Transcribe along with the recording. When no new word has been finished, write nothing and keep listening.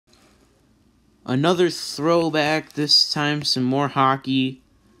Another throwback, this time some more hockey.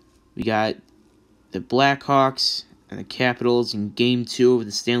 We got the Blackhawks and the Capitals in Game 2 of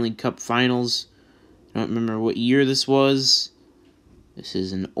the Stanley Cup Finals. I don't remember what year this was. This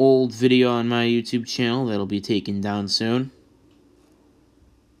is an old video on my YouTube channel that'll be taken down soon.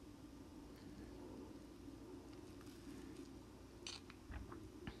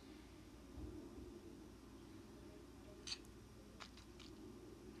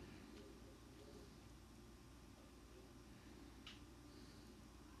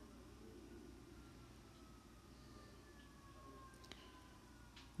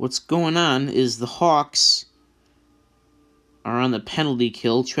 What's going on is the Hawks are on the penalty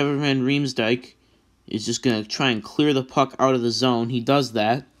kill. Trevor Riemsdyk is just going to try and clear the puck out of the zone. He does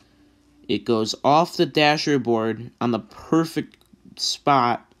that. It goes off the dasher board on the perfect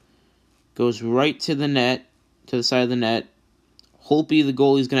spot. Goes right to the net, to the side of the net. Holby, the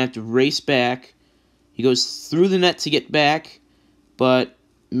goalie, is going to have to race back. He goes through the net to get back, but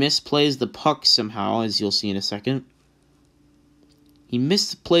misplays the puck somehow, as you'll see in a second. He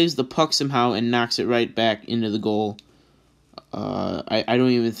misplays the puck somehow and knocks it right back into the goal. I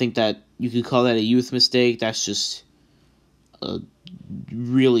don't even think that you could call that a youth mistake. That's just a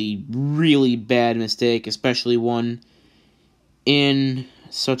really, really bad mistake, especially one in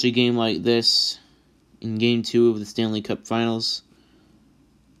such a game like this, in Game 2 of the Stanley Cup Finals.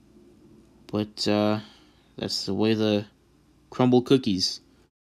 But that's the way the crumble cookies.